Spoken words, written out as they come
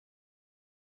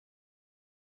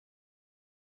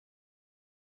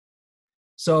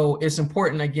So it's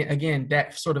important again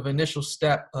that sort of initial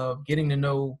step of getting to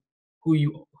know who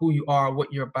you are,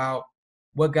 what you're about,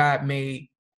 what God made,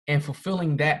 and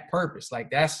fulfilling that purpose.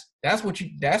 Like that's what you're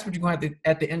gonna have to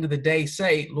at the end of the day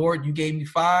say, Lord, you gave me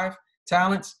 5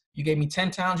 talents, you gave me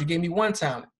 10 talents, you gave me 1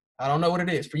 talent. I don't know what it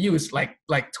is. For you, it's like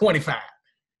 25.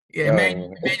 Yeah,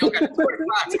 man, you got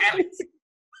 25 talents.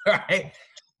 All right.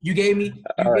 You gave me.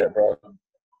 All right, bro.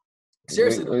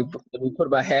 Seriously. Let me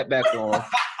put my hat back on.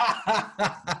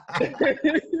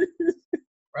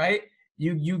 Right?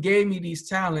 You gave me these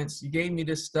talents. You gave me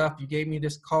this stuff. You gave me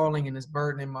this calling and this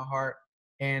burden in my heart.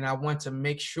 And I want to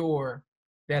make sure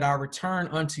that I return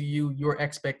unto you your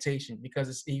expectation, because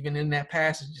it's even in that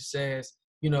passage, it says,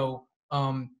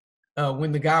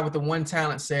 when the guy with the 1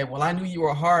 talent said, well, I knew you were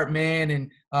a hard man,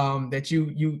 and that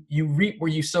you reap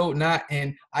where you sowed not,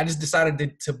 and I just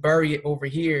decided to bury it over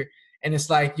here. And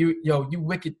it's like,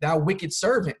 thou wicked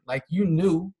servant. Like, you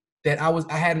knew that I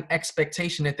had an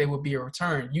expectation that there would be a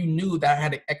return. You knew that I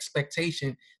had an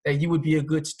expectation that you would be a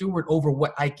good steward over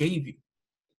what I gave you.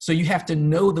 So you have to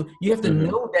know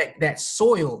know that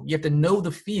soil. You have to know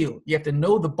the field. You have to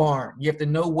know the barn. You have to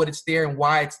know what it's there and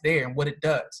why it's there and what it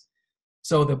does.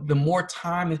 So the more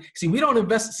time, we don't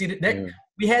invest.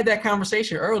 We had that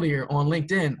conversation earlier on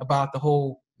LinkedIn about the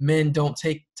whole men don't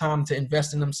take time to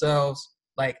invest in themselves.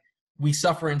 Like, we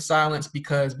suffer in silence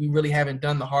because we really haven't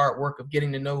done the hard work of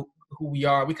getting to know who we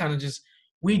are. We kind of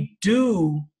we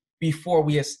do before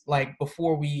we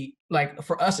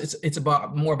for us, it's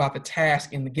more about the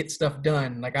task and to get stuff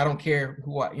done. Like, I don't care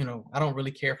I don't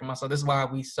really care for myself. This is why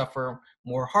we suffer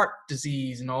more heart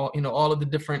disease and all of the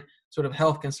different sort of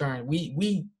health concerns.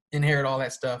 We inherit all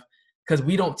that stuff because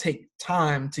we don't take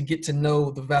time to get to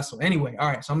know the vessel. Anyway, all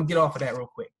right, so I'm gonna get off of that real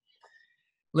quick.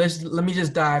 Let me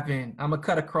just dive in. I'm gonna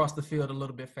cut across the field a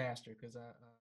little bit faster because